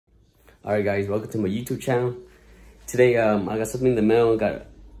Alright guys, welcome to my YouTube channel. Today I got something in the mail. I got it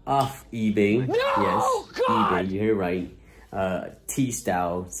off eBay. No, yes, God! eBay, you hear right.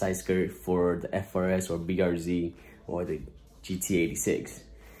 T-style side skirt for the FRS or BRZ or the GT86.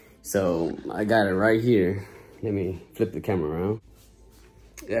 So I got it right here. Let me flip the camera around.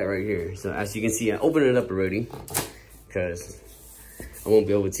 Yeah, right here. So as you can see, I opened it up already because I won't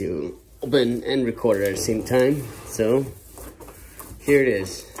be able to open and record it at the same time. So here it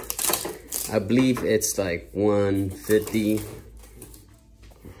is. I believe it's like $150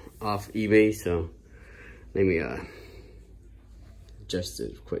 off eBay. So let me adjust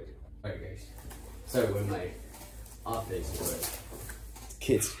it quick. All right, guys. Sorry with my office, but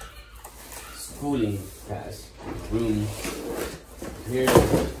kids schooling class room here.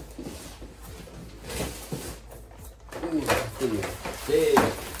 Ooh, that thing is big.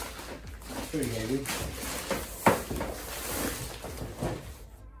 Pretty heavy.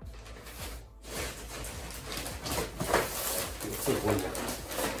 Let's take one out.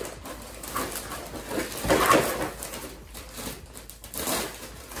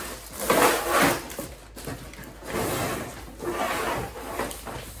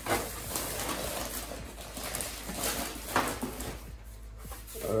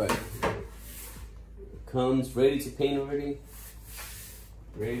 Alright, comes ready to paint already,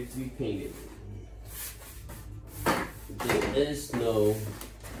 ready to be painted.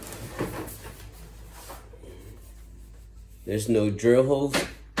 There's no drill holes,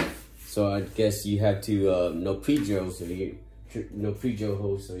 so I guess you have to, no pre-drill, so no pre-drill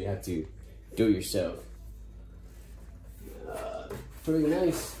holes, so you have to do it yourself. Pretty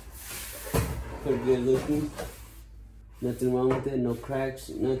nice, pretty good looking. Nothing wrong with it, no cracks,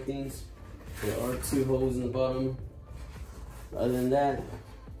 nothing. There are 2 holes in the bottom. Other than that,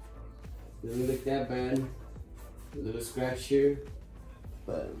 doesn't look that bad. A little scratch here,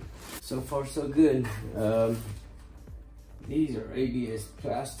 but so far so good. These are ABS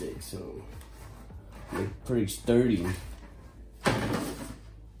plastic, so they're pretty sturdy.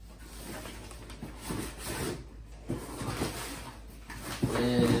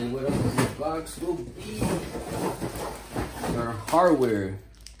 And what else in this box will be? Our hardware.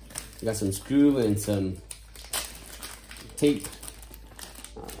 We got some screw and some tape.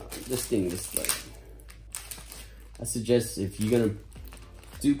 This thing is like, I suggest if you're gonna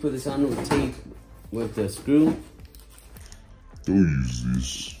put this on with tape with the screw,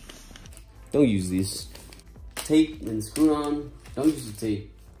 don't use this. Tape and screw on. Don't use the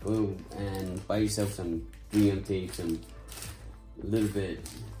tape. Go and buy yourself some 3M tape, some little bit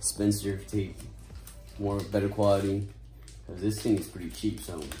Spencer tape, better quality. Because this thing is pretty cheap,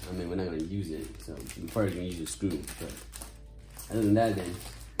 so I mean we're not gonna use it. So we're probably gonna use a screw. But other than that, then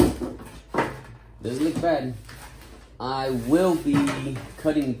doesn't look bad. I will be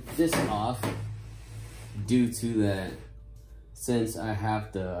cutting this off due to that, since I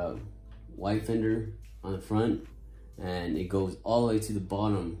have the white fender on the front and it goes all the way to the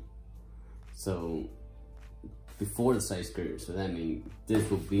bottom, so before the side skirt, so that means this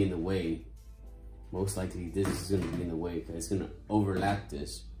will be in the way. Most likely this is going to be in the way because it's going to overlap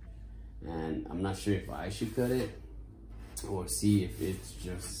this, and I'm not sure if I should cut it or see if it's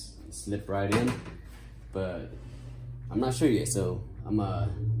just slip right in, but I'm not sure yet. So I'm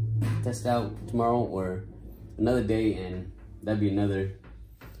gonna test out tomorrow or another day, and that'd be another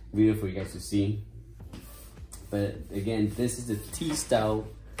video for you guys to see. But again, this is the T-style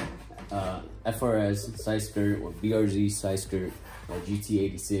FRS side skirt or BRZ side skirt or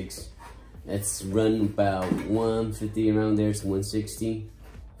GT86. It's run about $150 around there to $160,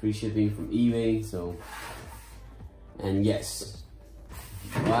 free shipping from eBay. So, and yes,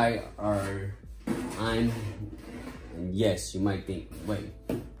 and yes, you might think, wait,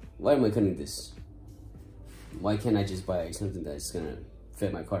 why am I cutting this? Why can't I just buy something that's gonna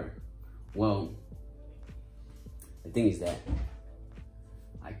fit my car? Well, the thing is that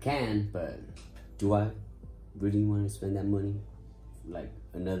I can, but do I really want to spend that money? Like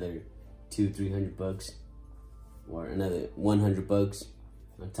another $200-300 bucks, or another $100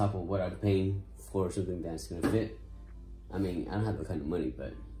 on top of what I'm paying for something that's gonna fit? I mean, I don't have that kind of money,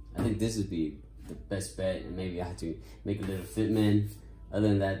 but I think this would be the best bet, and maybe I have to make a little fitment. Other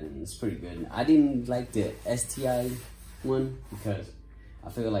than that, it's pretty good. I didn't like the STI one because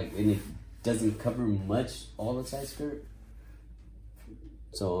I feel like it doesn't cover much all the side skirt.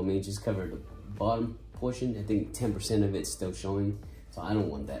 So I mean, just cover the bottom portion. I think 10% of it's still showing. So I don't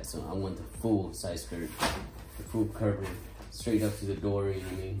want that. So I want the full side skirt, the full cover, straight up to the door. You know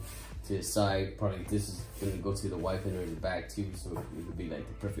what I mean? To the side. Probably this is gonna go to the white fender in the back too, so it could be like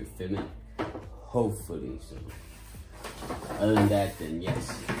the perfect fitment. Hopefully. So other than that, then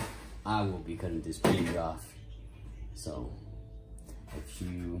yes, I will be cutting this baby off. So if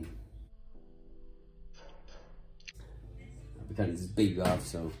you, I'll be cutting this baby off,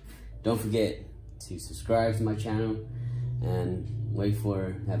 so don't forget to subscribe to my channel and wait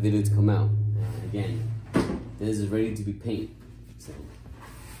for that video to come out. And again, this is ready to be painted. So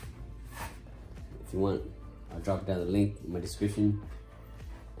if you want, I'll drop down the link in my description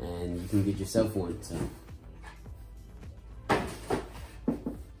and you can get yourself one. So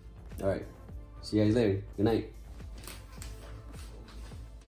alright, see you guys later. Good night.